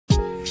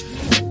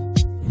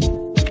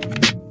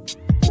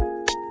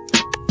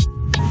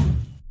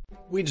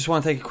We just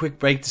want to take a quick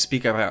break to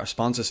speak about our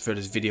sponsors for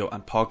this video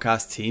and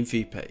podcast, Team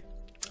FeePay.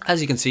 As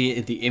you can see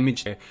in the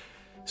image here,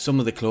 some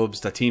of the clubs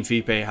that Team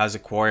FeePay has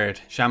acquired,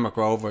 Shamrock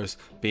Rovers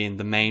being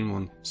the main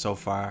one so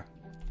far.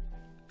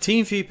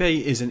 Team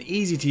FeePay is an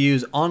easy to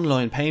use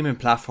online payment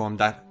platform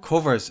that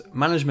covers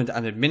management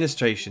and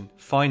administration,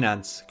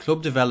 finance,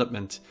 club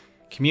development,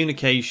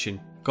 communication,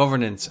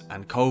 governance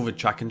and COVID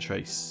track and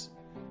trace.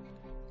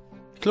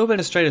 Club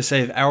administrators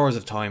save hours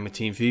of time with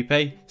Team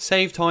FeePay,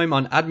 save time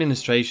on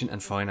administration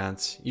and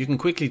finance. You can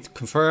quickly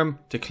confirm,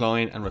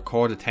 decline and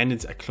record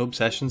attendance at club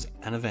sessions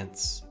and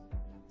events.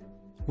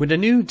 With a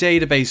new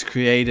database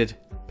created,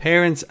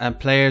 parents and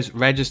players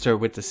register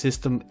with the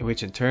system,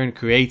 which in turn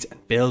creates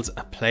and builds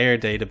a player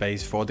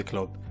database for the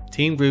club.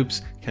 Team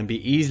groups can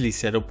be easily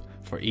set up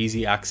for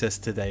easy access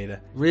to data.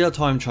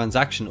 Real-time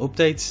transaction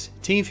updates.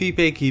 Team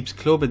FeePay keeps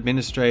club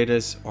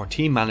administrators or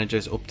team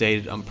managers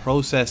updated on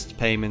processed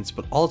payments,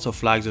 but also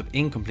flags up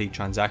incomplete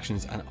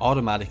transactions and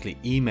automatically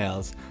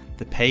emails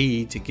the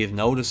payee to give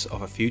notice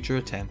of a future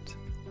attempt.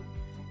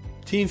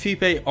 Team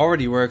FeePay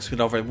already works with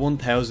over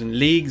 1,000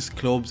 leagues,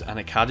 clubs and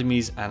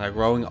academies and are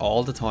growing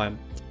all the time.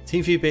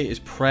 Team FeePay is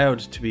proud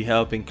to be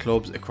helping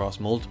clubs across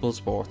multiple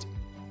sports.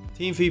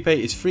 Team FeePay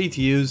is free to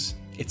use.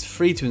 It's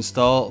free to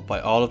install by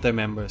all of their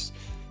members.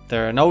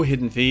 There are no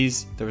hidden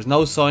fees, there is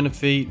no sign-up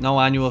fee, no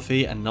annual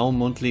fee and no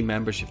monthly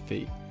membership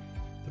fee.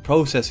 The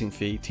processing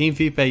fee. Team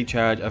FeePay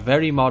charge a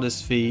very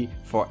modest fee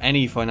for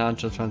any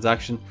financial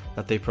transaction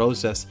that they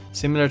process,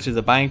 similar to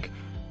the bank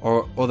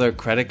or other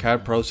credit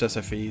card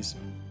processor fees.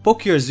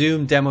 Book your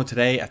Zoom demo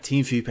today at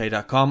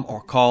teamfeepay.com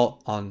or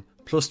call on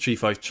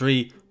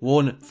 +353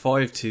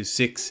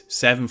 1526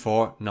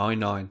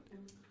 7499.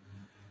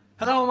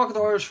 Hello and welcome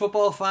to Irish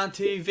Football Fan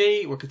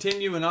TV. We're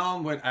continuing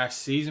on with our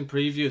season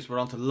previews. We're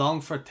on to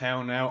Longford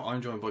Town now.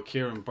 I'm joined by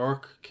Kieran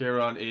Burke.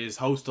 Kieran is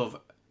host of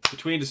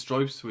Between the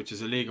Stripes, which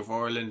is a League of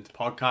Ireland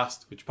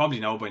podcast, which you probably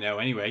know by now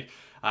anyway.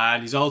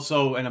 And he's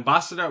also an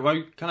ambassador.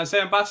 Well, can I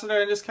say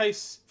ambassador in this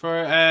case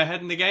for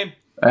heading the game?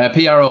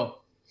 PRO.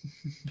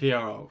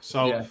 PRO.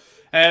 So,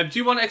 yeah. Do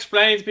you want to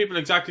explain to people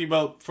exactly,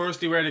 well,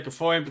 firstly, where they can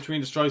find Between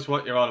the Stripes,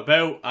 what you're all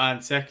about,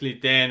 and secondly,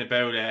 then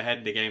about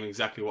heading the game,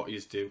 exactly what you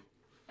do?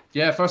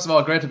 Yeah, first of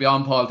all, great to be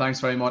on, Paul. Thanks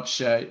very much.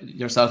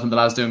 Yourself and the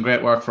lads doing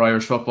great work for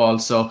Irish football.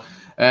 So,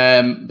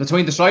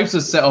 Between the Stripes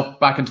was set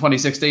up back in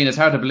 2016. It's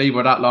hard to believe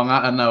we're that long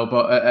at it now,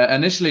 but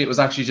initially it was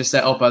actually just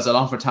set up as a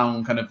Longford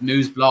Town kind of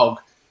news blog,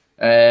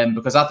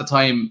 because at the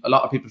time a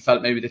lot of people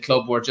felt maybe the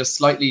club were just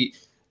slightly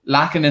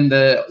lacking in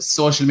the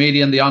social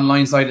media and the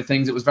online side of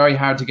things. It was very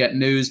hard to get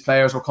news.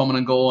 Players were coming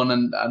and going,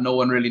 and no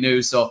one really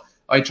knew. So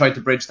I tried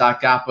to bridge that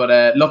gap,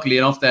 but luckily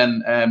enough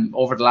then,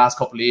 over the last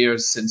couple of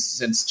years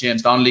since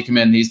James Donnelly came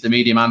in, he's the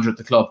media manager at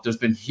the club, there's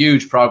been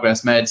huge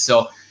progress made.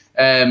 So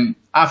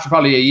after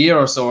probably a year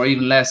or so, or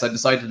even less, I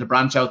decided to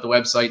branch out the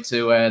website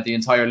to the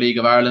entire League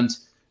of Ireland.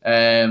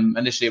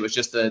 Initially it was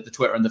just the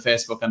Twitter and the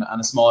Facebook and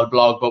a small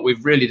blog, but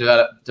we've really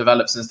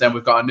developed since then.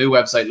 We've got a new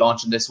website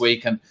launching this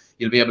week, and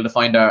you'll be able to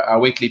find our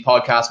weekly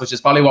podcast, which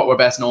is probably what we're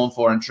best known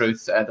for in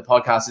truth. The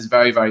podcast is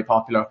very, very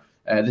popular.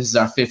 This is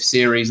our 5th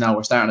series now.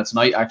 We're starting it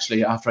tonight,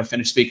 actually, after I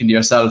finish speaking to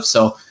yourself.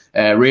 So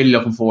really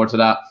looking forward to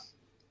that.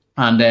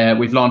 And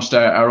we've launched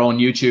our own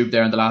YouTube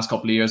there in the last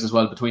couple of years as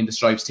well, Between the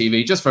Stripes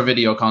TV, just for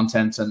video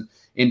content and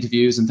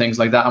interviews and things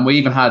like that. And we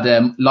even had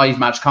live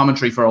match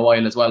commentary for a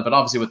while as well. But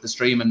obviously with the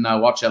streaming now,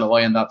 Watch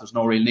LOI and that, there's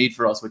no real need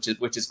for us, which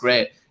is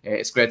great.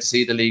 It's great to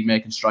see the league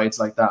making strides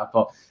like that.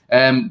 But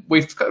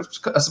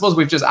I suppose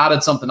we've just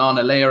added something on,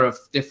 a layer of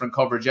different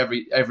coverage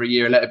every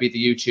year, let it be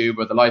the YouTube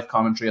or the live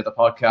commentary or the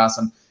podcast,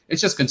 and it's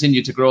just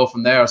continued to grow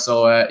from there.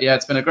 So yeah,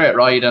 it's been a great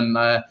ride, and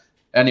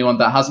anyone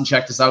that hasn't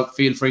checked us out,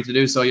 feel free to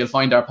do so. You'll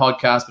find our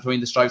podcast,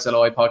 Between the Stripes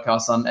LOI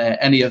podcast, on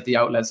any of the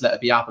outlets, let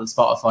it be Apple,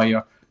 Spotify,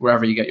 or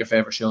wherever you get your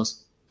favourite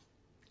shows.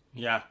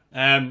 Yeah.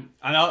 Well,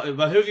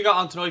 who have you got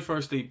on tonight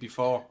firstly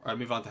before I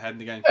move on to heading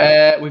the game?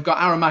 We've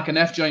got Aaron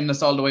McAneff joining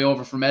us all the way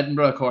over from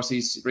Edinburgh. Of course,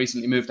 he's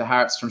recently moved to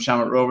Hearts from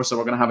Shamrock Rovers, so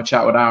we're going to have a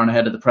chat with Aaron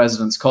ahead of the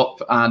President's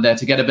Cup. And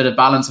to get a bit of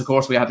balance, of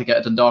course, we had to get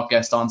a Dundalk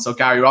guest on. So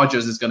Gary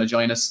Rogers is going to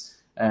join us,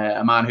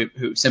 a man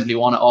who simply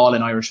won it all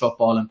in Irish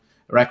football and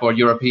a record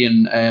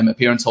European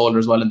appearance holder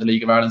as well in the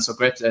League of Ireland. So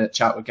great to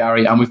chat with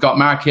Gary. And we've got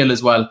Mark Hill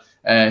as well,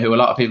 who a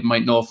lot of people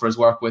might know for his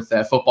work with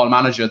Football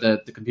Manager, the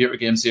computer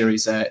game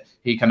series.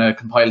 He kind of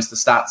compiles the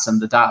stats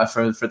and the data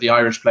for the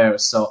Irish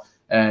players. So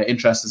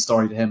interesting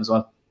story to him as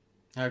well.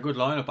 Good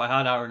lineup. I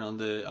had Aaron on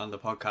the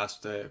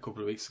podcast a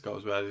couple of weeks ago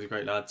as well. He's a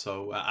great lad.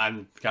 So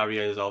and Gary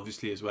is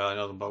obviously as well. I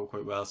know them both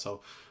quite well.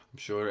 So I'm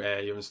sure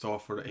you're in store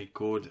for a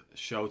good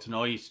show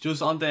tonight.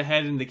 Just on the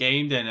head in the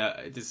game then,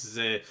 this is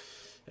a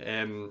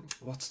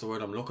what's the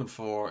word I'm looking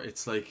for?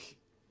 It's like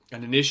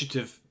an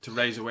initiative to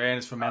raise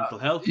awareness for mental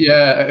health.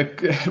 Yeah,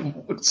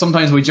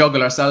 sometimes we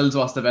juggle ourselves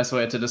what's the best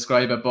way to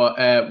describe it, but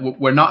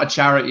we're not a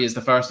charity is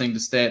the first thing to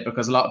state,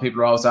 because a lot of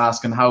people are always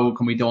asking how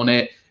can we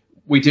donate.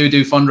 We do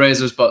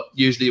fundraisers, but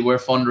usually we're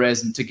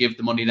fundraising to give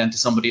the money then to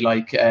somebody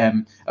like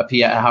a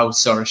Pieta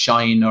House or a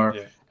Shine or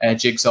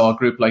Jigsaw, a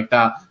group like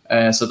that.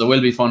 So there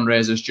will be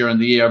fundraisers during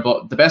the year.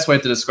 But the best way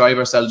to describe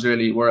ourselves,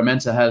 really, we're a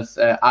mental health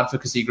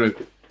advocacy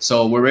group.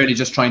 So we're really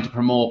just trying to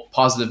promote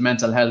positive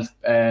mental health,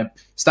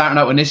 starting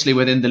out initially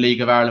within the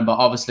League of Ireland, but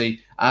obviously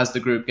as the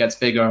group gets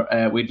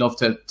bigger, we'd love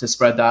to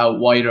spread that out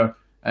wider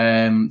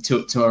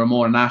to a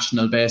more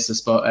national basis.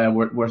 But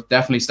we're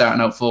definitely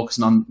starting out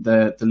focusing on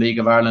the League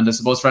of Ireland. I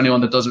suppose for anyone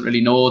that doesn't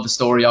really know the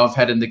story of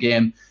Head in the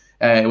Game,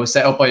 it was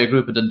set up by a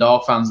group of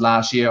Dundalk fans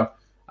last year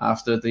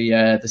after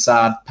the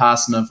sad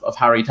passing of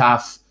Harry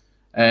Taff.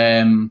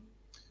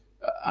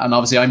 And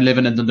obviously I'm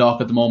living in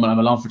Dundalk at the moment. I'm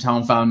a Longford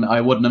Town fan.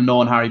 I wouldn't have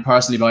known Harry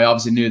personally, but I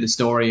obviously knew the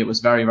story. It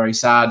was very, very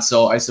sad.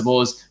 So I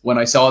suppose when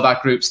I saw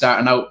that group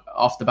starting out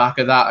off the back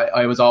of that,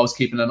 I was always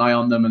keeping an eye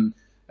on them.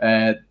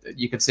 And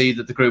you could see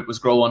that the group was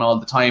growing all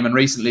the time. And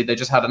recently they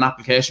just had an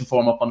application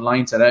form up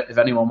online to if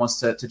anyone wants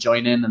to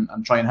join in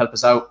and try and help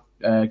us out,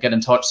 get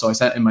in touch. So I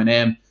sent in my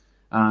name.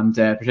 And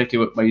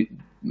particularly with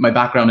my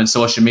background in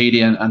social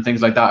media and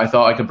things like that, I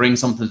thought I could bring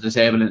something to the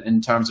table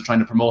in terms of trying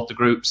to promote the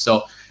group.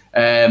 So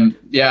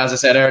as I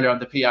said earlier, on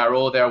the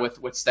PRO there with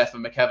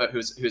Stephen McKevitt,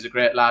 who's a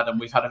great lad, and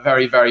we've had a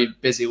very, very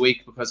busy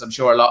week because I'm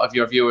sure a lot of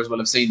your viewers will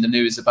have seen the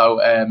news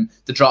about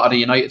the Drogheda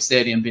United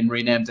Stadium being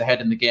renamed to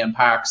Head in the Game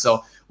Park.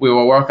 So we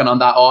were working on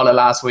that all of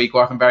last week,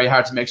 working very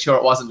hard to make sure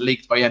it wasn't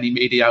leaked by any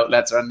media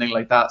outlets or anything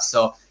like that.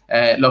 So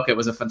look, it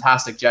was a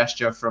fantastic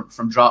gesture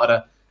from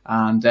Drogheda.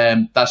 And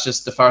that's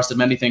just the first of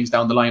many things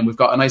down the line. We've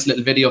got a nice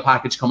little video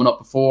package coming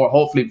up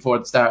hopefully before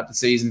the start of the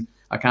season.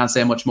 I can't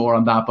say much more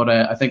on that, but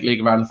I think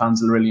League of Ireland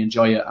fans will really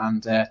enjoy it.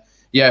 And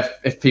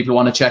if people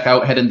want to check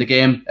out Head in the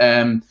Game,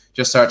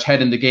 just search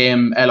Head in the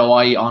Game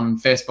LOI on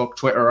Facebook,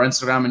 Twitter or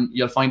Instagram, and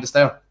you'll find us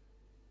there.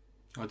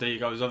 Oh, there you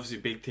go. There's obviously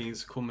big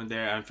things coming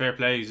there, and fair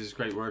play. There's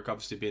great work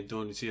obviously being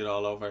done. You see it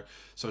all over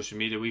social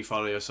media. We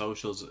follow your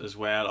socials as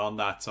well on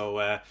that,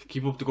 so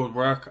keep up the good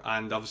work.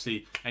 And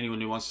obviously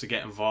anyone who wants to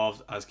get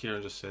involved, as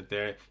Kieran just said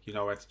there, you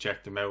know where to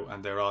check them out,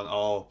 and they're on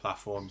all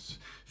platforms: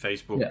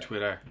 Facebook,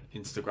 Twitter,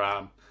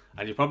 Instagram,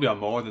 and you're probably on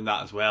more than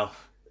that as well.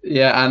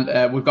 Yeah,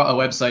 and we've got a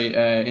website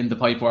in the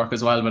pipework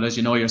as well, but as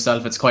you know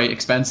yourself, it's quite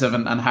expensive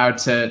and hard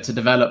to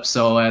develop,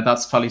 so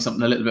that's probably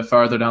something a little bit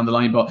further down the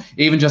line. But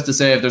even just to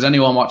say, if there's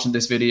anyone watching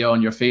this video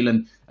and you're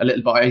feeling a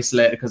little bit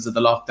isolated because of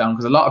the lockdown,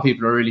 because a lot of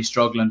people are really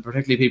struggling,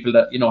 particularly people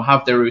that, you know,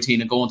 have their routine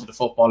of going to the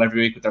football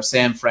every week with their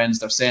same friends,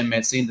 their same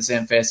mates, seeing the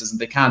same faces, and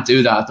they can't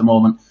do that at the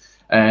moment.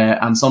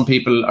 And some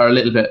people are a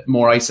little bit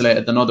more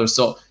isolated than others.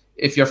 So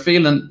if you're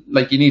feeling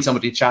like you need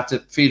somebody to chat to,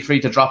 feel free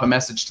to drop a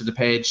message to the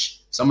page.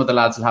 Some of the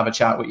lads will have a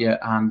chat with you,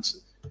 and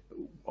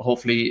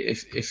hopefully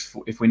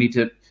if we need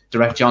to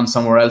direct you on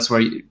somewhere else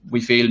where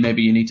we feel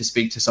maybe you need to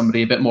speak to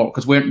somebody a bit more,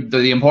 because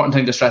the important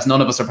thing to stress,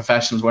 none of us are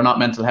professionals, we're not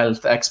mental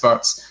health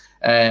experts.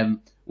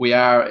 We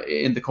are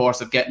in the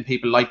course of getting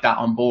people like that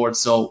on board,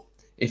 so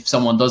if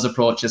someone does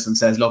approach us and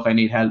says, look, I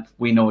need help,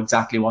 we know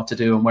exactly what to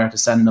do and where to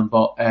send them.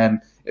 But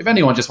if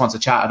anyone just wants to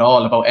chat at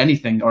all about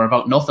anything or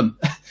about nothing,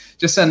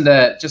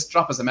 just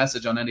drop us a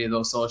message on any of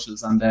those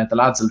socials, and the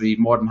lads will be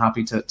more than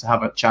happy to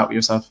have a chat with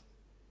yourself.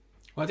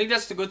 Well, I think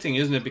that's the good thing,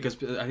 isn't it? Because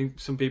I think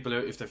some people,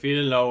 if they're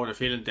feeling low or they're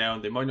feeling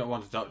down, they might not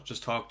want to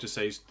just talk to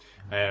say,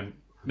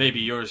 maybe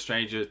you're a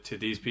stranger to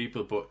these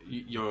people, but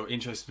you're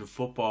interested in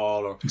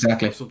football or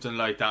something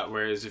like that.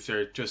 Whereas if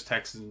they're just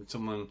texting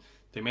someone,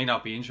 they may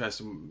not be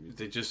interested.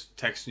 They just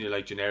texting you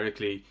like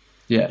generically,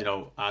 you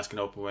know, asking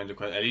open-ended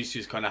questions. At least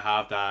you just kind of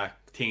have that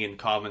thing in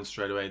common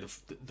straight away,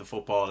 the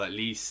football at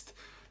least.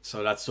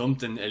 So that's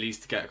something at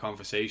least to get a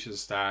conversation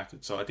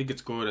started. So I think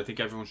it's good. I think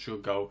everyone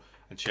should go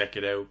and check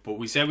it out. But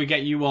we said we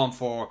get you on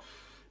for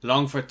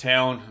Longford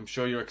Town. I'm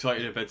sure you're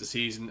excited about the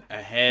season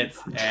ahead.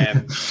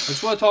 I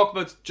just want to talk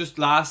about just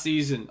last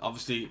season,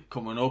 obviously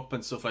coming up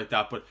and stuff like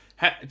that. But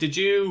did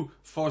you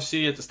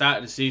foresee at the start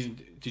of the season,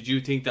 did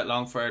you think that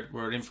Longford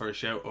were in for a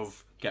shout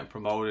of getting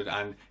promoted?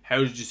 And how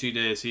did you see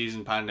the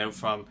season panning out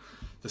from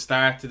the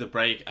start to the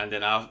break, and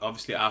then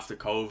obviously after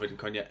COVID, and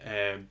kind of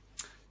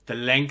the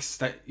lengths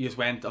that you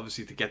went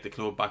obviously to get the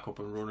club back up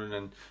and running?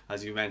 And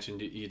as you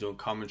mentioned, you done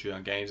commentary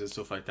on games and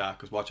stuff like that,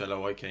 because Watch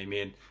LOI came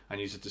in and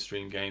used it to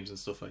stream games and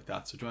stuff like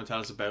that. So do you want to tell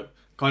us about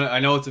kind of, I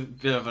know it's a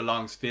bit of a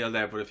long spiel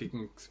there, but if you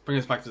can bring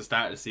us back to the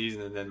start of the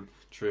season and then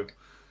through.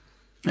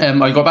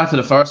 I'll go back to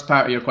the first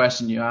part of your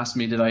question. You asked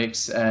me, did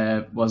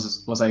I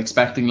was I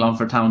expecting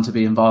Longford Town to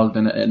be involved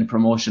in a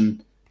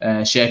promotion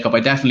shake-up?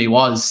 I definitely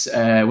was.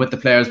 With the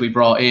players we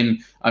brought in,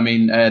 I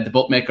mean, the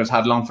bookmakers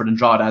had Longford and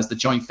Drogheda as the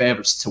joint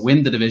favourites to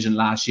win the division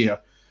last year.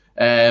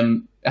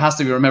 It has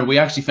to be remembered, we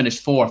actually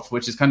finished fourth,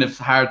 which is kind of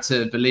hard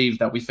to believe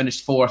that we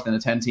finished fourth in a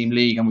 10-team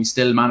league and we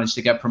still managed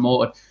to get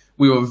promoted.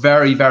 We were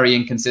very, very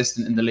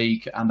inconsistent in the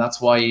league, and that's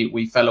why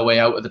we fell away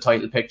out of the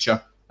title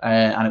picture.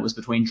 And it was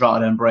between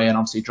Drogheda and Bray, and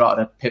obviously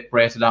Drogheda pipped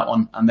Bray to that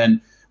one. And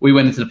then we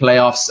went into the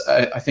playoffs.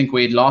 I think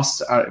we'd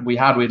lost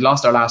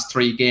our last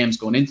 3 games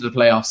going into the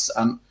playoffs.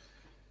 And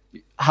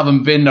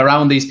having been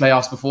around these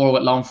playoffs before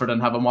with Longford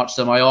and having watched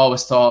them, I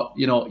always thought,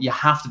 you know, you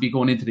have to be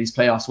going into these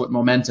playoffs with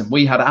momentum.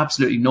 We had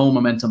absolutely no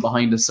momentum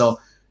behind us.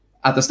 So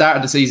at the start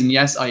of the season,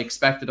 yes, I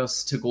expected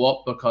us to go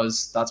up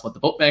because that's what the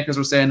bookmakers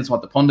were saying, it's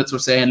what the pundits were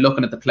saying,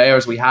 looking at the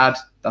players we had,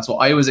 that's what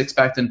I was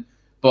expecting.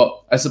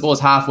 But I suppose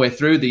halfway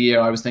through the year,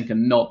 I was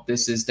thinking, no,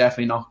 this is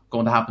definitely not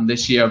going to happen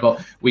this year.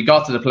 But we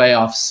got to the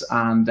playoffs,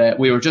 and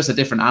we were just a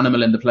different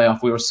animal in the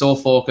playoff. We were so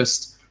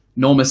focused,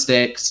 no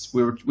mistakes.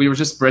 We were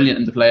just brilliant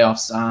in the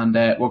playoffs, and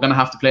we're going to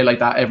have to play like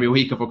that every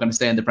week if we're going to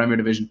stay in the Premier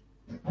Division.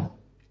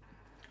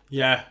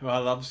 Yeah,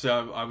 well, obviously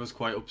I was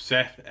quite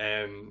upset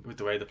with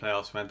the way the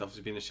playoffs went.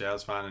 Obviously being a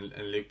Shells fan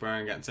and Luke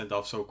Byrne getting sent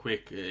off so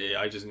quick,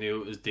 I just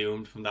knew it was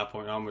doomed from that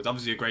point onwards.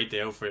 Obviously a great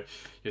deal for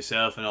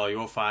yourself and all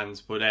your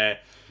fans, but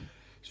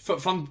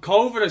from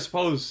COVID, I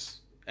suppose,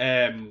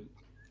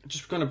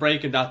 just kind of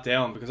breaking that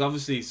down, because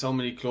obviously so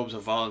many clubs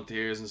have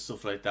volunteers and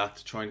stuff like that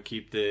to try and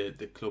keep the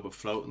club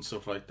afloat and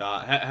stuff like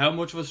that. How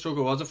much of a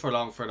struggle was it for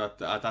Longford at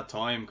that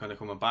time, kind of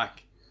coming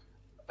back?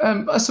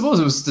 I suppose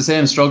it was the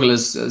same struggle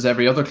as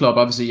every other club.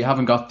 Obviously, you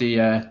haven't got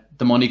the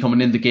money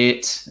coming in the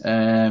gate.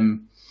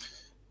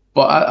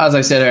 But as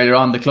I said earlier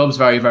on, the club's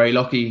very, very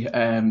lucky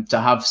to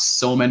have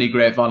so many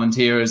great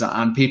volunteers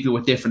and people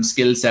with different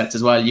skill sets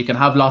as well. You can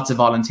have lots of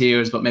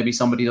volunteers, but maybe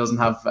somebody doesn't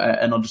have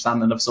an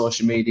understanding of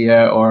social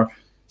media or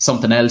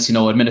something else,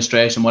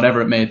 administration,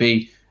 whatever it may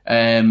be.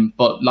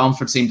 But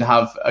Longford seemed to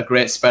have a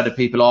great spread of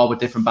people, all with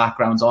different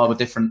backgrounds, all with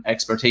different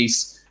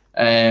expertise.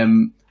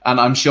 And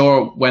I'm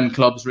sure when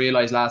clubs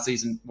realised last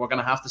season we're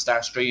going to have to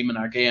start streaming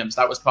our games,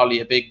 that was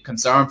probably a big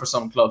concern for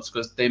some clubs,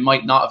 because they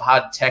might not have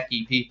had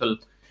techie people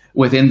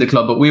within the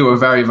club. But we were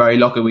very, very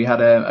lucky. We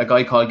had a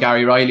guy called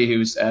Gary Riley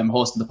who's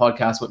hosting the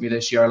podcast with me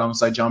this year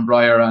alongside John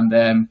Breyer,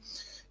 and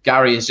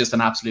Gary is just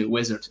an absolute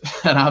wizard,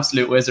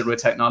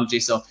 with technology.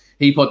 So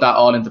he put that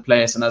all into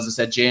place. And as I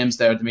said, James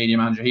there, the media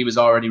manager, he was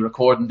already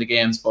recording the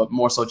games, but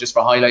more so just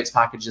for highlights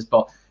packages.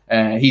 But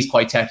he's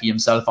quite techie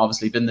himself,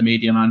 obviously, been the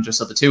media manager.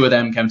 So the two of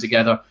them came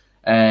together.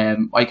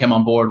 I came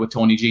on board with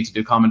Tony G to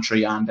do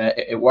commentary, and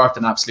it worked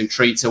an absolute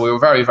treat. So we were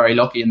very, very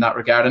lucky in that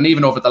regard. And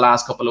even over the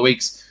last couple of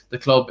weeks, the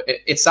club,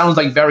 it sounds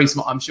like very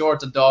small. I'm sure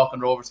the Dock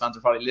and Rovers fans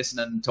are probably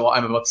listening to what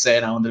I'm about to say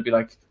now, and they'll be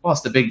like,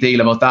 what's the big deal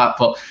about that?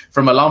 But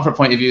from a Longford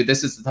point of view,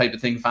 this is the type of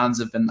thing fans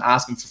have been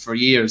asking for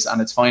years, and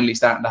it's finally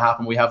starting to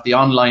happen. We have the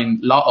online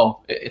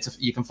lotto.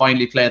 You can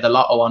finally play the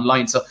lotto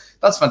online. So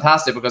that's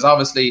fantastic, because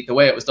obviously the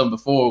way it was done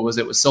before was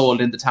it was sold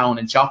in the town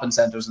in shopping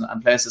centres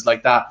and places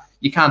like that.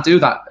 You can't do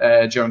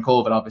that during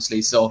COVID,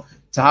 obviously. So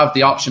to have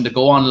the option to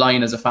go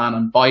online as a fan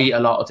and buy a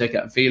lotto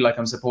ticket and feel like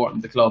I'm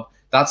supporting the club,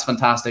 that's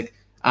fantastic.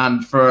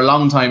 And for a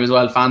long time as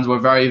well, fans were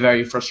very,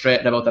 very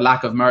frustrated about the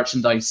lack of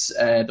merchandise.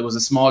 There was a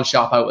small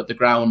shop out at the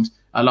ground.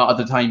 A lot of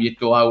the time you'd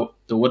go out,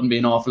 there wouldn't be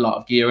an awful lot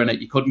of gear in it.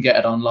 You couldn't get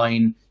it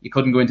online. You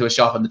couldn't go into a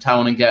shop in the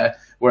town and get it.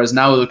 Whereas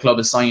now the club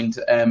has signed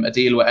a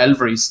deal with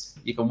Elvery's.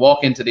 You can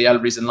walk into the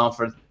Elvery's in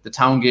Longford. The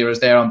town gear is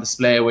there on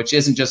display, which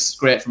isn't just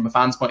great from a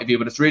fan's point of view,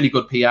 but it's really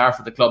good PR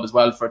for the club as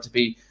well, for it to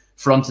be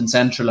front and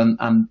central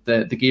and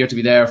the gear to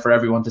be there for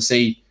everyone to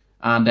see.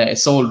 And it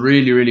sold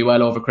really, really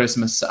well over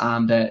Christmas,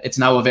 and it's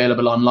now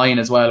available online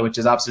as well, which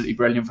is absolutely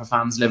brilliant for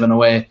fans living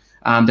away.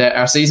 And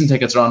our season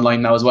tickets are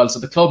online now as well. So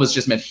the club has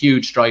just made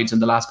huge strides in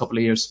the last couple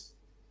of years.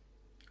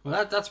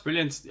 Well, that's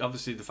brilliant.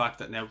 Obviously, the fact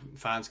that now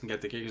fans can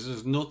get the gear, because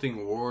there's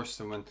nothing worse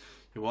than when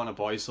you want to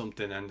buy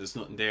something and there's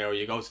nothing there, or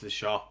you go to the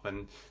shop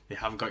and they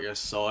haven't got your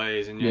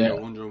size, and you're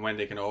wondering when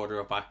they can order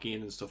it back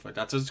in and stuff like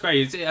that. So it's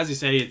great. As you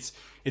say,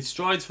 it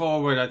strides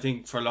forward, I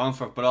think, for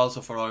Longford, but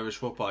also for Irish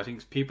football. I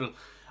think people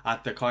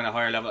at the kind of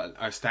higher level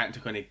are starting to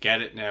kind of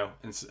get it now,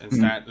 and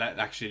start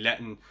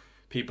letting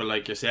people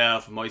like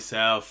yourself,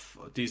 myself,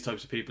 these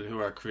types of people who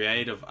are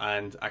creative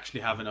and actually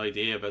have an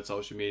idea about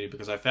social media,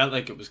 because I felt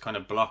like it was kind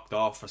of blocked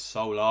off for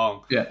so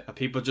long. That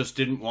people just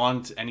didn't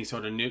want any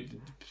sort of new.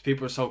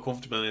 People were so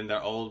comfortable in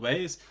their old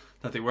ways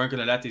that they weren't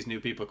going to let these new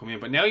people come in.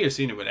 But now you're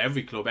seeing it with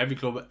every club. Every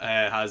club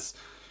has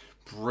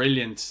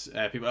brilliant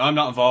people. I'm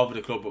not involved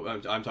with the club,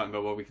 but I'm talking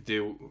about what we could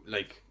do,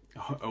 like,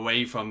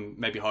 away from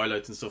maybe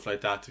highlights and stuff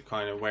like that, to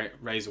kind of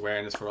raise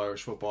awareness for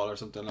Irish football or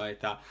something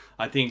like that.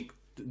 I think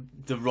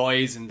the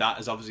rise in that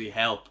has obviously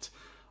helped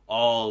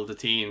all the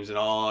teams and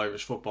all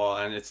Irish football,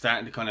 and it's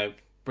starting to kind of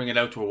bring it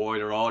out to a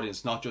wider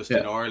audience, not just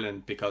in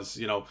Ireland, because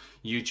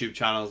YouTube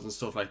channels and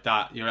stuff like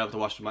that, you're able to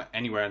watch them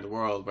anywhere in the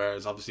world,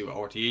 whereas obviously with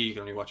RTE you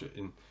can only watch it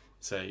in,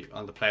 say,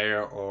 on the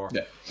Player or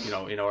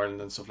in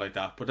Ireland and stuff like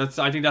that. But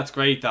I think that's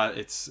great that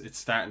it's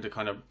starting to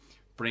kind of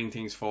bring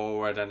things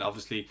forward. And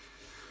obviously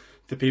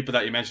the people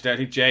that you mentioned there, I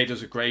think Jay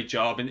does a great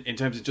job in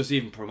terms of just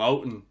even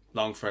promoting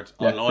Longford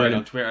online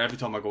on Twitter. Every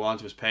time I go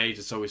onto his page,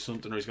 it's always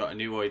something, or he's got a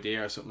new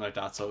idea or something like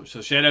that. So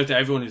shout out to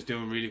everyone who's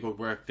doing really good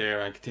work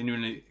there and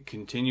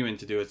continuing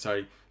to do it.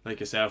 Sorry, like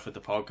yourself with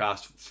the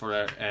podcast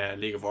for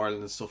League of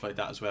Ireland and stuff like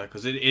that as well,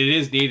 because it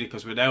is needed.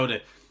 Because without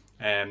it,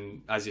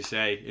 as you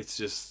say,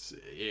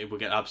 it will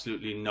get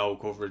absolutely no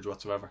coverage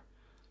whatsoever.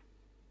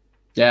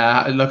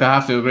 Yeah, look, I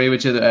have to agree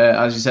with you.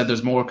 As you said,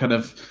 there's more kind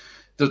of.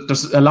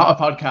 There's a lot of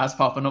podcasts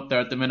popping up there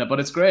at the minute, but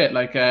it's great.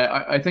 Like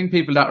I think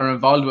people that are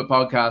involved with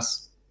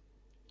podcasts,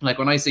 like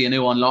when I see a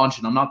new one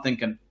launching, I'm not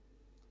thinking,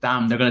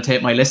 damn, they're going to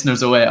take my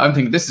listeners away. I'm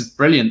thinking, this is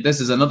brilliant.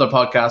 This is another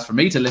podcast for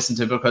me to listen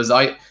to, because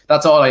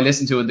that's all I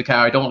listen to in the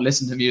car. I don't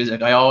listen to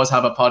music. I always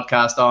have a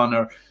podcast on,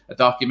 or a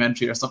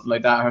documentary or something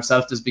like that.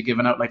 Herself just be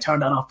giving out, like,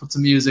 turn that off, put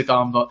some music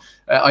on. But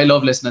I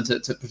love listening to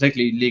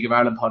particularly League of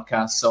Ireland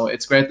podcasts. So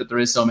it's great that there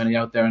is so many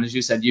out there. And as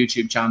you said,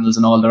 YouTube channels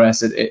and all the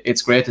rest,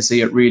 it's great to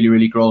see it really,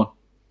 really growing.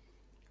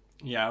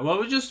 Yeah, well,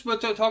 we'll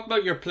talk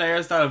about your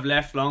players that have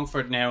left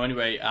Longford now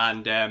anyway,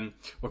 and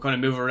we're going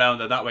to move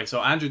around that way.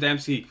 So Andrew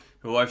Dempsey,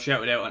 who I've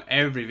shouted out on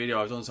every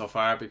video I've done so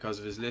far because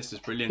of his list, is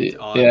brilliant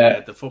on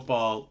the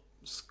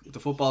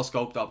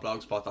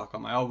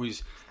footballscope.blogspot.com. I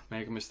always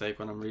make a mistake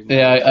when I'm reading.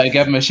 Yeah, I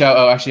gave him a shout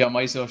out actually on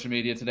my social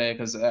media today,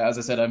 because as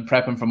I said, I'm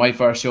prepping for my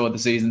first show of the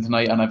season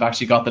tonight, and I've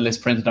actually got the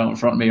list printed out in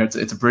front of me.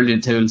 It's a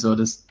brilliant tool, so it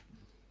is.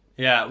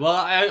 Yeah, well,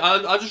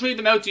 I'll just read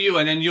them out to you,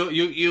 and then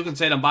you can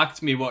say them back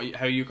to me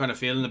how you kind of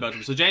feeling about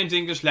them. So James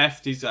English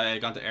left; he's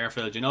gone to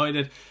Airfield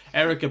United.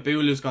 Eric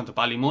Abulu's gone to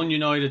Ballymun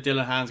United.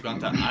 Dylan Hand's gone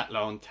to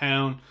Athlone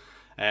Town.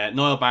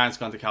 Niall Barnes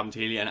gone to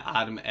Cabinteely, and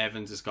Adam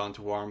Evans has gone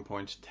to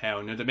Warrenpoint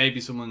Town. Now there may be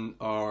someone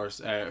or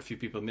a few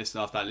people missing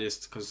off that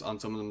list, because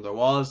on some of them there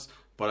was,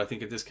 but I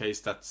think in this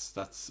case that's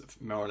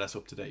more or less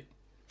up to date.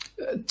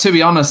 To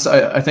be honest,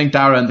 I think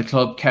Dara and the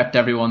club kept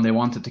everyone they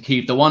wanted to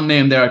keep. The one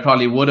name there I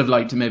probably would have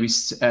liked to maybe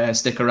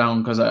stick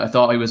around, because I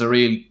thought he was a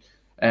real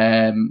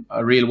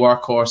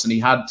workhorse, and he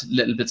had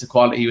little bits of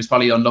quality. He was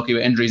probably unlucky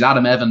with injuries.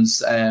 Adam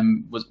Evans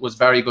was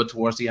very good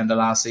towards the end of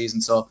last season,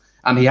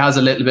 and he has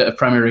a little bit of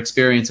Premier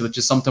experience, which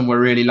is something we're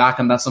really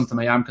lacking. That's something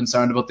I am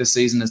concerned about this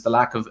season, is the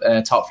lack of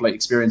top flight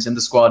experience in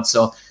the squad.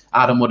 So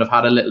Adam would have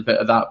had a little bit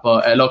of that.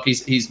 But look,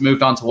 he's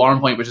moved on to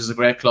Warrenpoint, which is a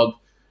great club.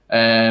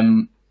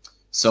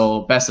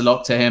 So best of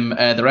luck to him.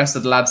 The rest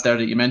of the lads there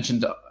that you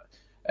mentioned,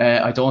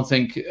 I don't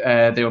think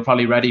they were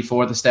probably ready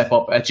for the step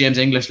up. James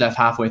English left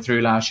halfway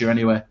through last year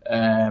anyway.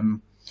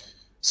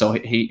 So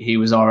he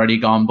was already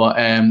gone. But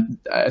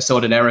so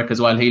did Eric as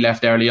well. He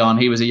left early on.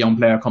 He was a young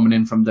player coming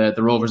in from the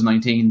Rovers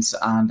 19s,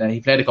 and he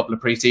played a couple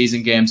of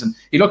pre-season games, and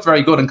he looked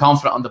very good and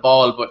confident on the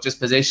ball, but just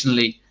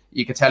positionally,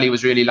 you could tell he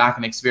was really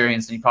lacking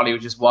experience, and he probably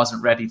just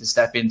wasn't ready to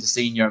step into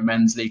senior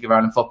men's League of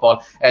Ireland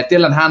football.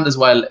 Dylan Hand as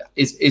well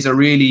is a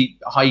really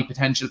high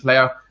potential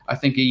player. I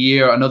think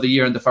another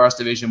year in the first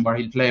division, where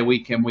he'll play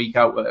week in, week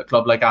out with a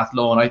club like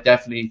Athlone. I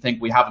definitely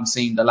think we haven't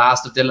seen the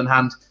last of Dylan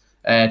Hand,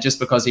 just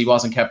because he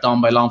wasn't kept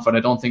on by Longford. I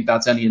don't think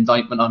that's any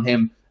indictment on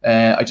him.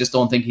 I just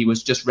don't think he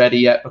was just ready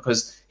yet,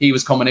 because he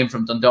was coming in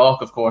from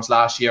Dundalk, of course,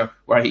 last year,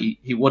 where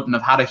he wouldn't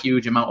have had a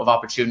huge amount of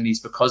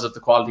opportunities because of the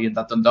quality of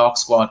that Dundalk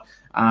squad.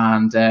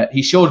 And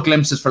he showed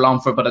glimpses for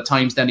Longford, but at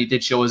times then he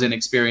did show his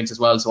inexperience as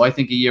well. So I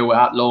think a year with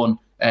Athlone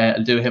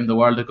will do him the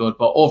world of good.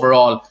 But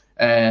overall,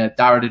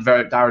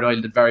 Dara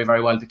Doyle did very,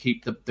 very well to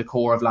keep the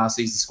core of last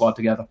season's squad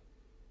together.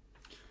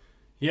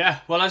 Yeah,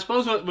 well, I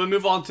suppose we'll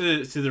move on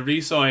to the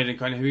re-side and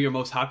kind of who you're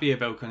most happy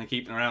about kind of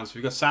keeping around. So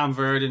we've got Sam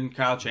Verdon,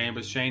 Carl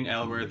Chambers, Shane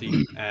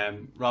Elworthy,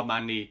 Rob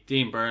Manley,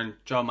 Dean Byrne,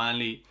 Joe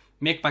Manley,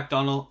 Mick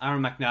McDonnell,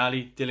 Aaron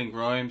McNally, Dylan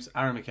Grimes,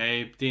 Aaron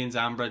McCabe, Dean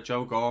Zambra,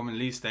 Joe Gorman,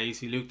 Lee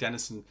Stacey, Luke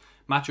Dennison,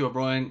 Matthew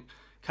O'Brien,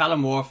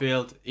 Callum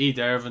Warfield, E.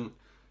 Dervin,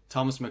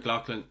 Thomas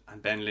McLaughlin,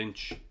 and Ben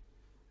Lynch.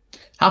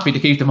 Happy to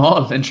keep them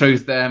all, in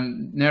truth.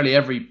 Nearly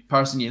every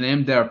person you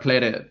named there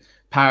played a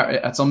part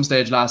at some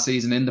stage last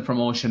season in the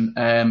promotion.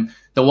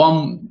 The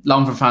one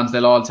Longford fans,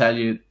 they'll all tell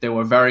you they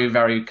were very,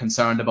 very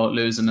concerned about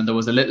losing, and there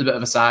was a little bit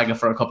of a saga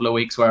for a couple of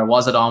weeks where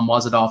was it on,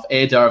 was it off?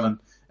 A. Dervin.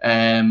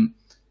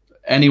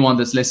 Anyone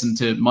that's listened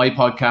to my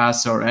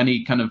podcasts or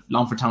any kind of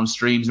Longford Town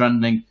streams or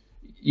anything,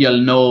 you'll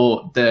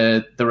know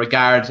the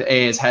regard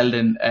A is held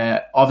in.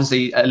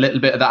 Obviously, a little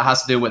bit of that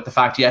has to do with the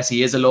fact, yes,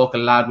 he is a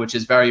local lad, which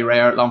is very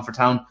rare at Longford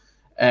Town.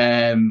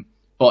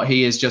 But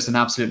he is just an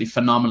absolutely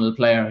phenomenal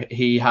player.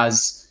 He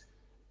has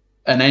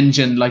an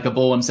engine like a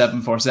Boeing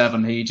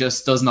 747. He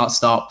just does not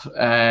stop.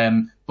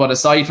 But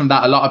aside from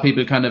that, a lot of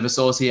people kind of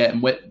associate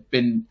him with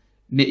being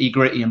nitty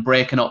gritty and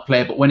breaking up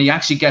play. But when he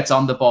actually gets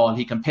on the ball,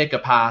 he can pick a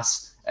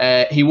pass.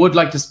 He would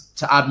like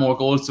to add more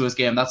goals to his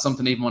game. That's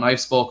something even when I've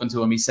spoken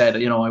to him, he said,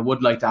 I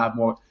would like to add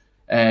more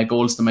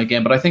goals to my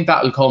game. But I think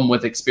that will come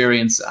with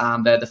experience.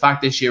 And the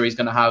fact this year he's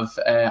going to have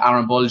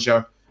Aaron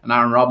Bolger and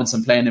Aaron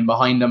Robinson playing in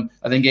behind him,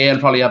 I think he'll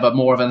probably have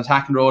more of an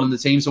attacking role in the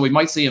team. So we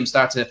might see him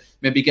start to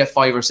maybe get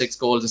 5 or 6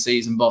 goals a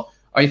season. But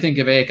I think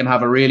if A can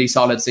have a really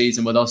solid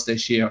season with us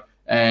this year,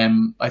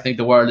 I think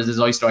the world is his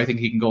oyster. I think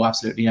he can go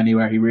absolutely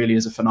anywhere. He really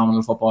is a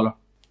phenomenal footballer.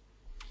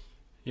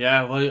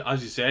 Yeah, well,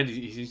 as you said,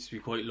 he seems to be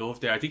quite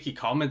loved there. I think he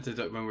commented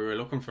that when we were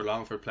looking for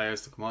Longford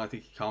players to come on, I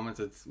think he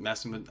commented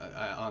messing with,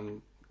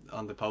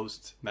 on the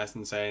post,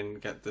 messing saying,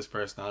 get this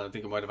person on. I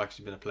think it might have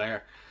actually been a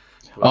player.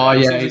 But,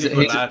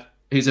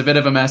 he's a bit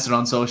of a messer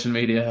on social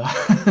media.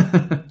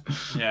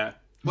 Yeah.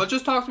 Well,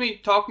 just talk to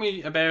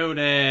me about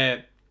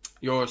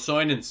your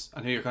signings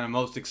and who you're kind of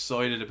most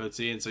excited about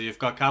seeing. So you've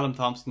got Callum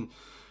Thompson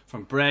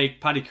from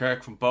Brake, Paddy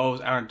Kirk from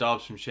Bows, Aaron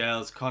Dobbs from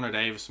Shells, Conor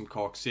Davis from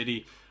Cork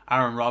City,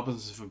 Aaron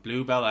Robinson from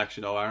Bluebell. I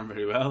actually know Aaron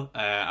very well.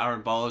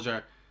 Aaron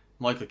Bolger,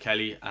 Michael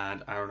Kelly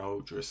and Aaron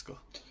O'Driscoll.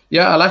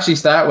 Yeah, I'll actually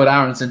start with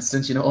Aaron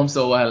since you know him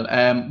so well.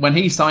 When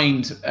he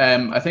signed,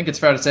 I think it's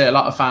fair to say a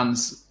lot of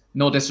fans,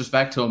 no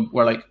disrespect to him,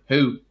 were like,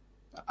 who?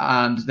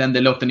 And then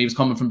they looked and he was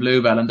coming from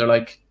Bluebell and they're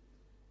like,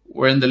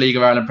 we're in the League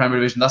of Ireland Premier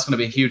Division. That's going to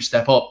be a huge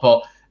step up.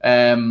 But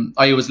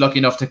I was lucky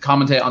enough to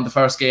commentate on the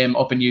first game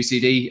up in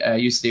UCD.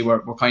 UCD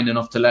were kind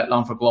enough to let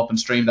Longford go up and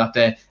stream that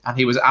day. And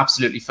he was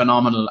absolutely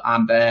phenomenal.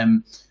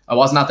 And I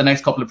wasn't at the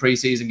next couple of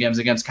pre-season games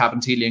against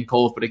Cabinteely and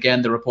Cove, but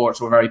again, the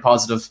reports were very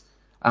positive.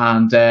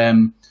 And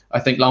I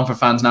think Longford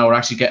fans now are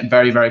actually getting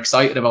very, very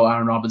excited about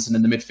Aaron Robinson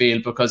in the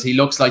midfield because he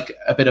looks like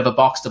a bit of a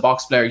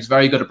box-to-box player. He's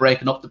very good at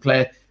breaking up the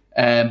play.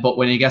 But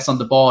when he gets on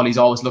the ball, he's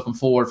always looking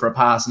forward for a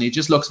pass, and he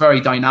just looks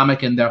very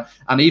dynamic in there.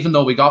 And even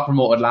though we got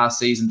promoted last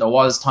season, there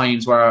was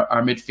times where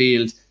our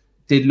midfield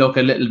did look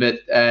a little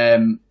bit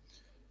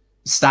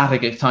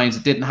static at times.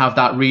 It didn't have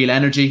that real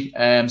energy.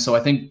 So I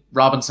think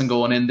Robinson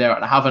going in there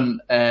and having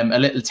a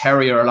little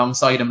terrier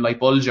alongside him like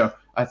Bolger,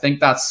 I think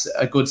that's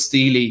a good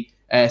steely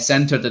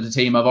centre to the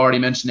team. I've already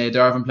mentioned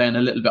Dervin playing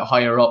a little bit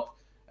higher up.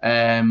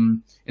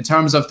 In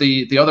terms of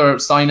the other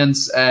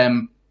signings,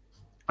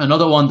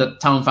 another one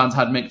that Town fans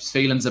had mixed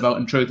feelings about,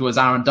 in truth, was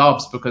Aaron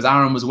Dobbs, because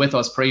Aaron was with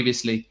us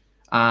previously.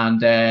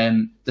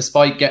 And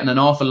despite getting an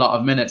awful lot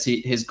of minutes,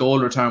 his goal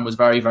return was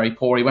very, very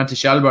poor. He went to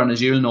Shelbourne,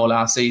 as you'll know,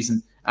 last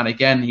season. And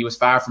again, he was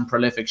far from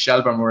prolific.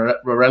 Shelbourne were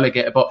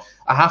relegated. But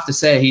I have to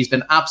say, he's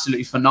been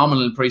absolutely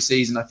phenomenal in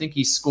pre-season. I think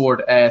he's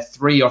scored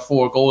 3 or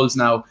 4 goals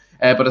now.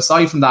 But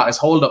aside from that, his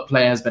hold-up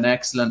play has been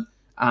excellent.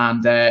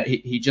 And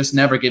he just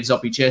never gives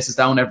up. He chases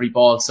down every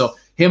ball. So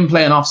him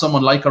playing off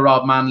someone like a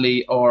Rob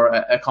Manley or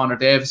a Conor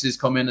Davis who's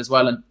come in as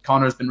well. And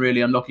Conor's been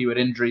really unlucky with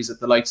injuries at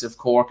the likes of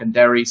Cork and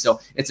Derry.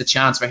 So it's a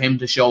chance for him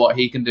to show what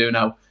he can do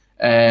now.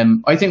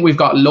 I think we've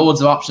got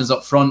loads of options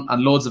up front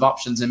and loads of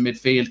options in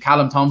midfield.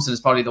 Callum Thompson is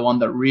probably the one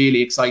that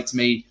really excites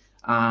me.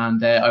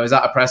 And I was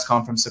at a press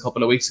conference a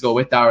couple of weeks ago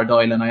with Dara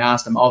Doyle, and I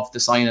asked him, of the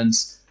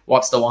signings,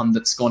 what's the one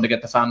that's going to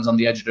get the fans on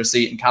the edge of their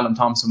seat? And Callum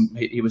Thompson,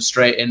 he was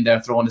straight in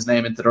there throwing his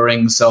name into the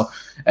ring. So,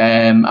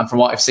 and from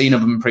what I've seen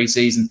of him in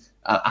pre-season,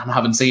 and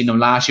having seen him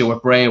last year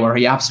with Bray, where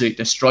he absolutely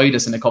destroyed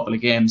us in a couple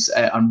of games,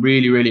 I'm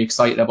really, really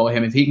excited about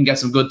him. If he can get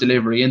some good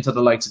delivery into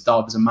the likes of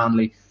Dobbs and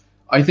Manley,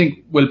 I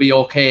think we'll be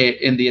okay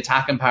in the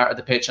attacking part of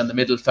the pitch and the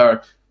middle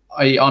third.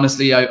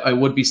 I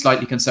would be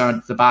slightly concerned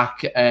at the back.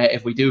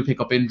 If we do pick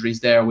up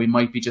injuries there, we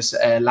might be just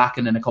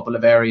lacking in a couple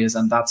of areas,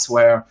 and that's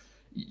where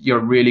you're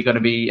really going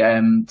to be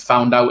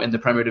found out in the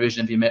Premier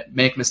Division. If you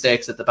make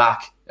mistakes at the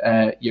back,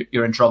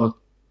 you're in trouble.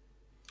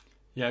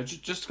 Yeah,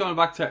 just going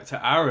back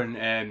to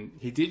Aaron,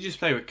 he did just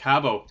play with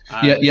Cabo.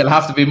 Yeah, you'll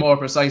have to be more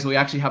precise. We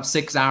actually have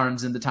 6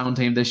 Aarons in the Town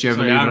team this year.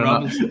 Sorry, Aaron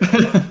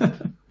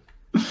Robinson.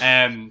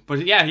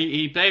 But yeah,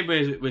 he played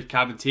with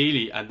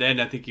Cabinteely, and then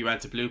I think he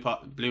went to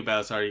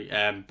Bluebell.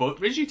 But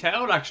Richie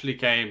Towell actually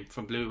came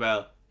from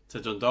Bluebell to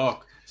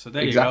Dundalk. So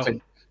there you go.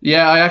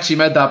 Yeah, I actually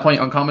made that point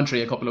on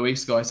commentary a couple of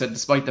weeks ago. I said,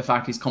 despite the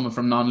fact he's coming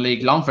from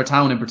non-league, Longford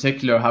Town in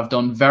particular have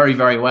done very,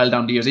 very well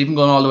down the years. Even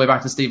going all the way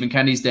back to Stephen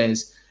Kenny's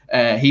days,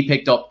 he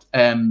picked up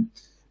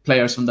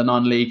players from the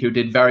non-league who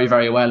did very,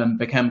 very well and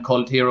became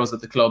cult heroes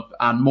at the club.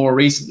 And more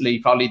recently,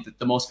 probably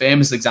the most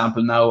famous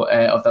example now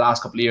of the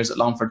last couple of years at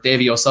Longford,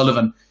 Davy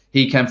O'Sullivan.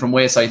 He came from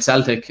Wayside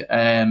Celtic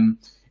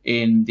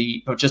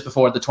just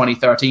before the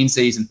 2013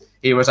 season.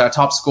 He was our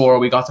top scorer.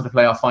 We got to the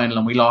playoff final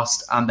and we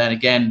lost. And then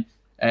again,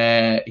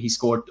 he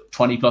scored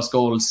 20 plus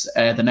goals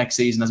the next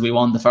season as we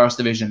won the first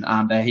division,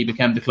 and he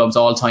became the club's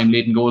all-time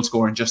leading goal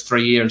scorer in just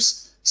 3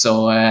 years.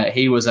 So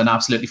he was an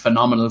absolutely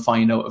phenomenal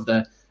find out of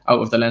the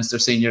Leinster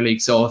Senior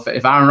League. So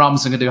if Aaron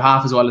Robinson can do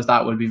half as well as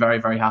that, we'll be very,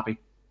 very happy.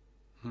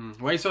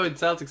 Wayside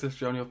Celtics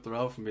is only up the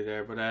road from me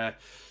there, but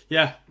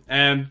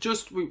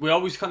we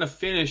always kind of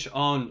finish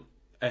on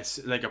a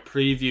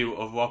preview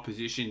of what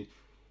position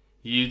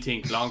you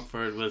think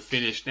Longford will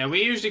finish. Now,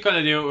 we usually kind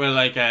of do it with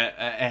like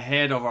a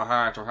head over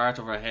heart or heart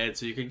over head,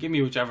 so you can give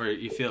me whichever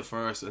you feel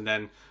first, and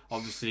then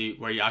obviously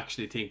where you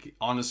actually think,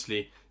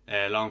 honestly,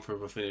 Longford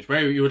will finish.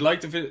 Where you would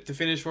like to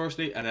finish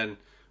firstly, and then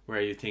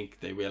where you think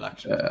they will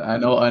actually. I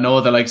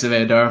know the likes of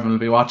Dervin will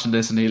be watching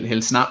this, and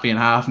he'll snap me in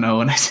half now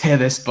when I say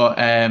this, but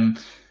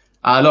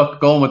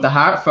look, going with the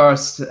heart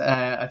first,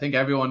 I think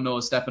everyone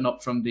knows stepping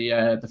up from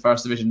the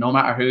first division, no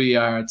matter who you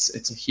are,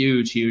 it's a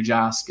huge, huge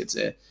ask. It's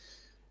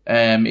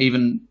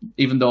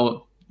even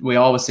though we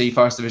always see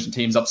first division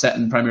teams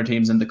upsetting Premier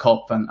teams in the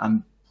cup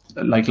and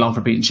like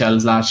Longford beating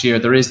Shells last year,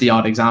 there is the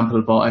odd example,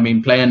 but I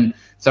mean, playing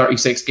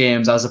 36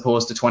 games as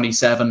opposed to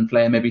 27,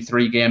 playing maybe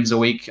 3 games a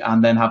week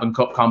and then having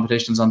cup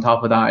competitions on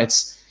top of that,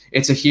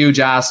 it's a huge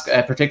ask,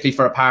 particularly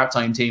for a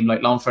part-time team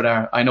like Longford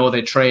are. I know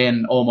they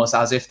train almost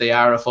as if they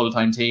are a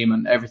full-time team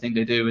and everything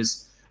they do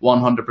is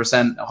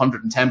 100%,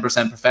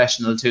 110%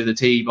 professional to the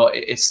T, but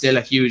it's still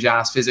a huge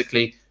ask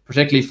physically,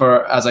 particularly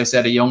for, as I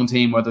said, a young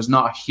team where there's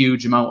not a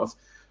huge amount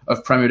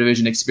of Premier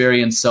Division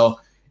experience. So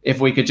if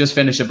we could just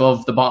finish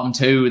above the bottom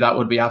 2, that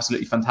would be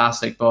absolutely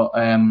fantastic. But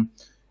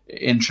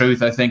in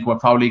truth, I think we're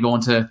probably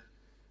going to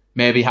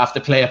maybe have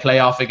to play a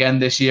playoff again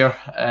this year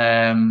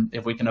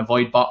if we can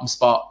avoid bottom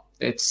spot.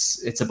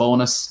 it's a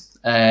bonus.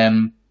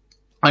 I'm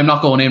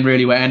not going in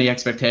really with any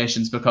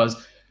expectations because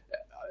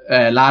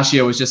last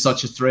year was just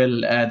such a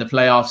thrill. The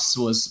playoffs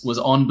was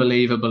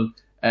unbelievable.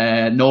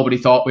 Nobody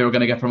thought we were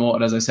going to get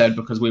promoted, as I said,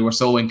 because we were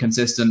so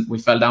inconsistent. We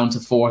fell down to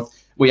 4th.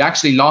 We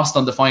actually lost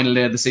on the final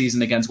day of the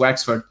season against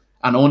Wexford,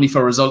 and only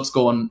for results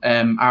going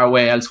our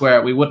way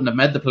elsewhere, we wouldn't have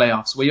made the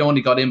playoffs. We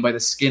only got in by the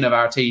skin of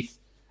our teeth.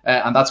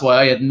 And that's why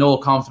I had no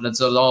confidence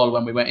at all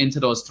when we went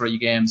into those 3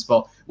 games.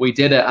 But we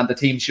did it, and the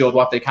team showed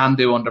what they can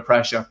do under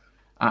pressure.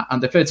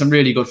 And they played some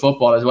really good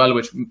football as well,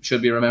 which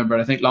should be remembered.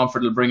 I think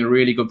Longford will bring a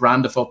really good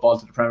brand of football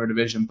to the Premier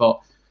Division.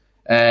 But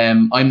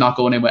I'm not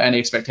going in with any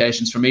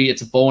expectations. For me,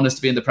 it's a bonus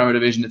to be in the Premier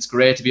Division. It's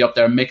great to be up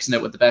there mixing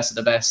it with the best of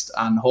the best.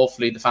 And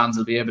hopefully the fans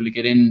will be able to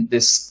get in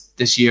this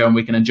year, and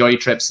we can enjoy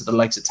trips to the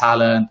likes of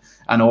Tala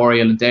and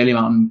Oriel and Daly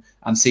Mountain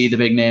and see the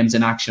big names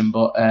in action.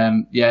 But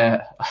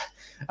yeah...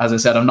 As I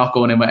said, I'm not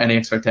going in with any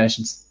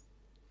expectations.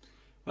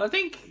 Well, I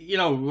think,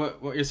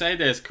 what you're saying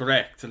there is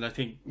correct. And I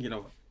think,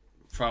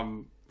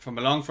 from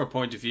a Longford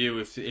point of view,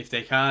 if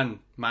they can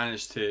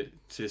manage to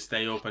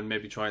stay up and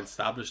maybe try and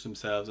establish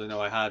themselves. I know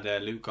I had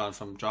Luke on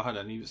from Drogheda,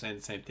 and he was saying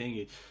the same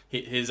thing.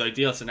 His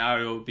ideal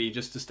scenario would be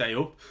just to stay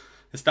up,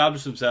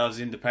 establish themselves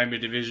in the Premier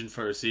Division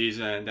for a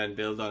season, and then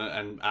build on it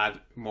and add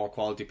more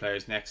quality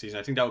players next season.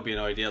 I think that would be an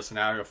ideal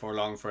scenario for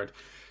Longford.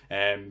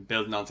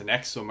 Building on to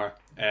next summer,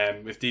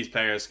 if these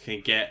players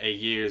can get a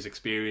year's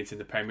experience in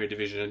the Premier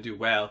Division and do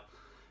well.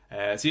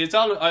 I think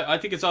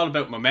it's all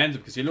about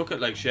momentum, because you look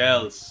at like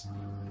Shells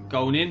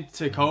going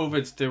into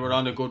COVID, they were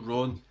on a good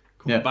run.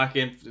 Coming back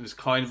in, it was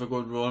kind of a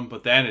good run,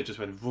 but then it just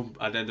went boom,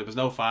 and then there was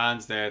no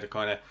fans there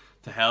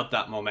to help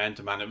that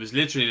momentum, and it was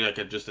literally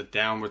like just a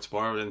downward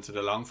spiral into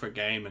the Longford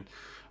game, and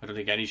I don't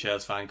think any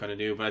Shells fan kind of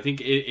knew, but I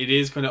think it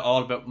is kind of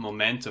all about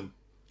momentum.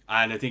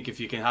 And I think if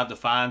you can have the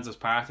fans as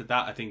part of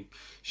that, I think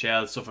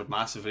Shells suffered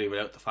massively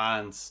without the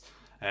fans.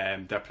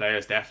 Their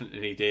players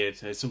definitely did.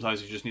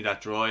 Sometimes you just need that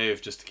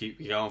drive just to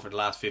keep you going for the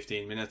last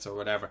 15 minutes or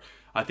whatever.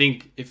 I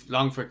think if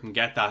Longford can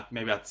get that,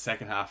 maybe at the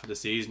second half of the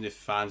season, if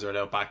fans are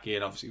allowed back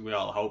in, obviously we're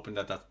all hoping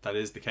that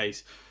is the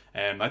case.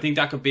 I think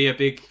that could be a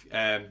big,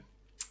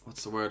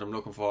 what's the word I'm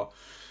looking for?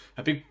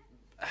 A big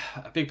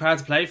part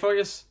to play for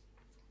you.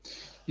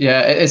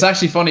 Yeah, it's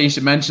actually funny you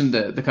should mention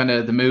the kind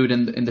of the mood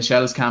in the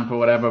Shells camp or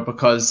whatever,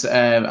 because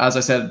as I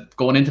said,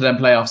 going into them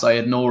playoffs, I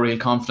had no real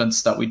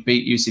confidence that we'd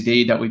beat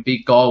UCD, that we'd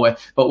beat Galway.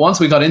 But once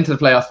we got into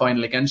the playoff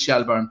final against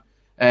Shelburne,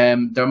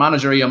 their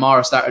manager Ian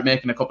Morris started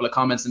making a couple of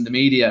comments in the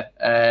media.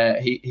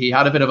 He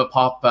had a bit of a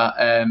pop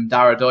at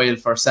Dara Doyle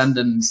for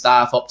sending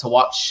staff up to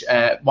watch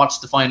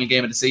the final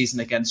game of the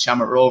season against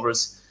Shamrock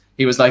Rovers.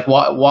 He was like,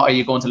 what are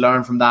you going to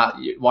learn from that,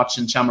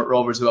 watching Shamrock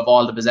Rovers, who have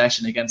all the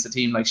possession, against a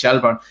team like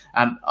Shelburne?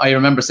 And I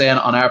remember saying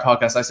on our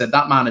podcast, I said,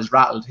 that man is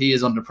rattled. He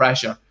is under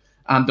pressure.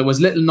 And there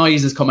was little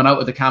noises coming out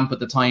of the camp at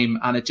the time,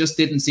 and it just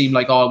didn't seem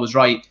like all was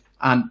right.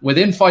 And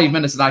within 5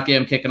 minutes of that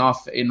game kicking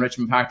off in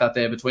Richmond Park that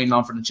day between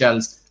Longford and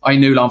Shells, I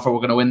knew Longford were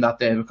going to win that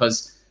day,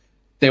 because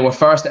they were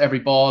first at every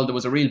ball. There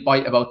was a real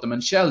bite about them,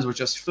 and Shells were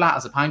just flat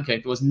as a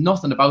pancake. There was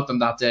nothing about them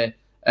that day.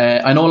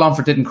 I know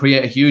Longford didn't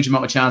create a huge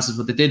amount of chances,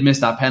 but they did miss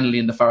that penalty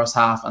in the first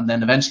half, and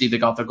then eventually they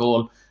got their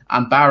goal.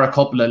 And bar a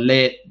couple of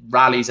late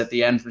rallies at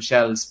the end from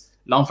Shells,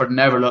 Longford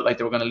never looked like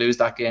they were going to lose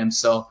that game.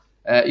 So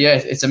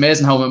it's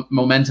amazing how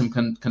momentum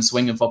can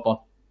swing in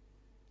football.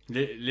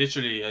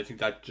 Literally, I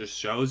think that just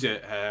shows you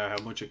how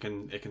much it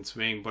can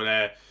swing.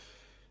 But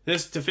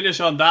to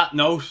finish on that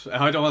note,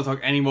 I don't want to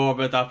talk any more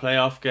about that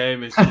playoff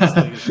game. It's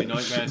just a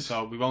nightmare,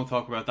 so we won't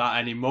talk about that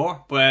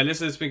anymore. But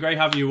listen, it's been great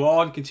having you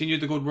on. Continue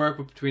the good work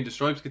with Between the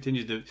Stripes.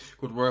 Continue the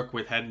good work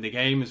with Head in the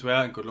Game as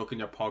well. And good luck in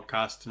your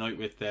podcast tonight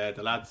with the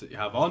lads that you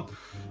have on.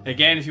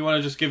 Again, if you want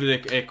to just give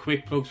it a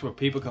quick plug where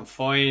people can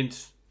find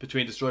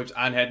Between the Stripes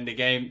and Head in the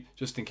Game,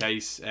 just in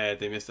case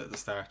they missed it at the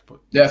start. But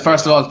yeah,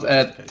 first of all,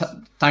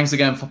 thanks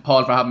again,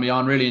 Paul, for having me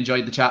on. Really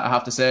enjoyed the chat, I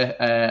have to say,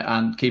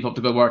 and keep up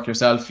the good work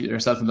yourself and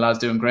the lads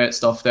doing great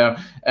stuff there.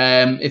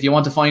 If you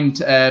want to find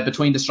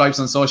Between the Stripes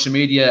on social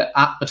media,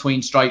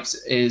 @Between Stripes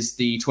is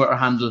the Twitter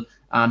handle,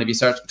 and if you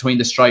search Between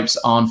the Stripes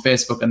on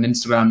Facebook and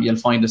Instagram, you'll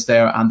find us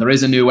there. And there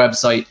is a new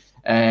website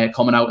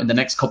coming out in the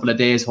next couple of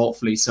days,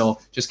 hopefully, so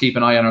just keep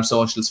an eye on our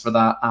socials for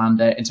that. And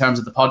in terms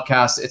of the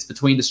podcast, it's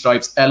Between the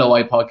Stripes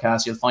LOI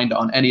podcast. You'll find it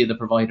on any of the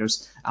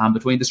providers, and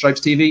Between the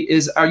Stripes TV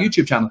is our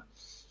YouTube channel.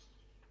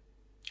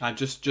 And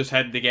just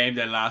Head in the Game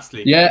then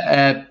lastly.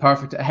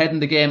 Perfect. Head in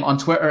the Game on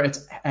Twitter,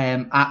 it's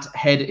at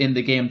Head in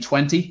the Game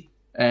 20.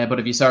 But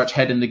if you search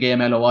Head in the Game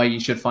LOI, you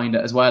should find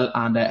it as well.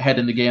 And Head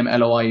in the Game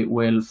LOI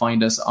will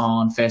find us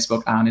on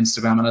Facebook and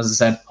Instagram. And as I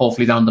said,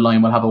 hopefully down the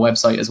line we'll have a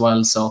website as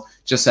well. So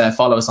just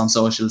follow us on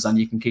socials, and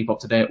you can keep up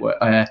to date with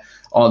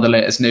all the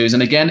latest news.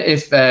 And again,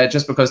 if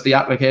just because the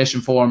application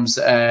forms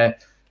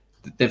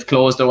they've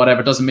closed or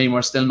whatever, doesn't mean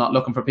we're still not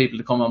looking for people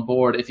to come on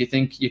board. If you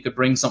think you could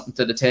bring something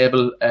to the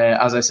table,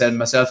 as I said,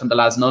 myself and the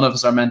lads, none of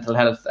us are mental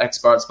health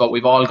experts, but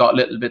we've all got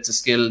little bits of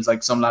skills.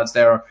 Like some lads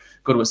there are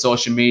good with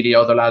social media,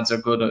 other lads are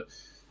good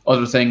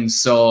other things.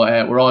 So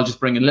we're all just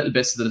bringing little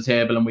bits to the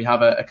table, and we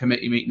have a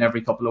committee meeting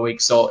every couple of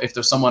weeks. So if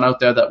there's someone out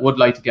there that would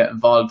like to get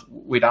involved,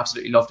 we'd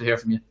absolutely love to hear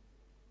from you.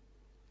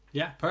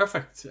 Yeah,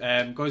 perfect.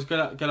 Guys,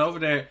 get over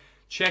there,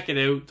 check it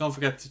out. Don't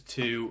forget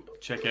to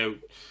check out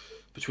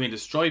Between the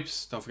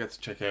Stripes. Don't forget to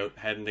check out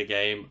Head in the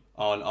Game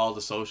on all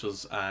the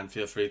socials, and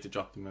feel free to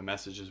drop them a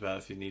message as well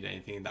if you need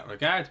anything in that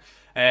regard.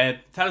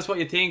 Tell us what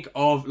you think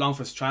of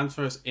Longford's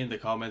transfers in the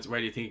comments. Where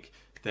do you think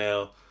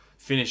they'll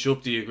finish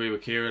up? Do you agree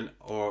with Kieran,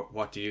 or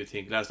what do you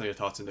think? Let us know your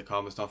thoughts in the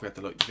comments. Don't forget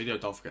to like the video,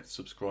 don't forget to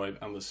subscribe,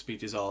 and we'll speak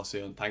to you all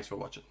soon. Thanks for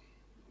watching.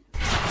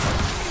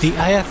 The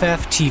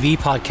IFFTV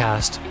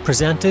podcast,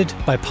 presented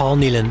by Paul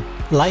Nealon.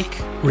 Like,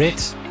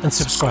 rate and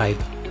subscribe.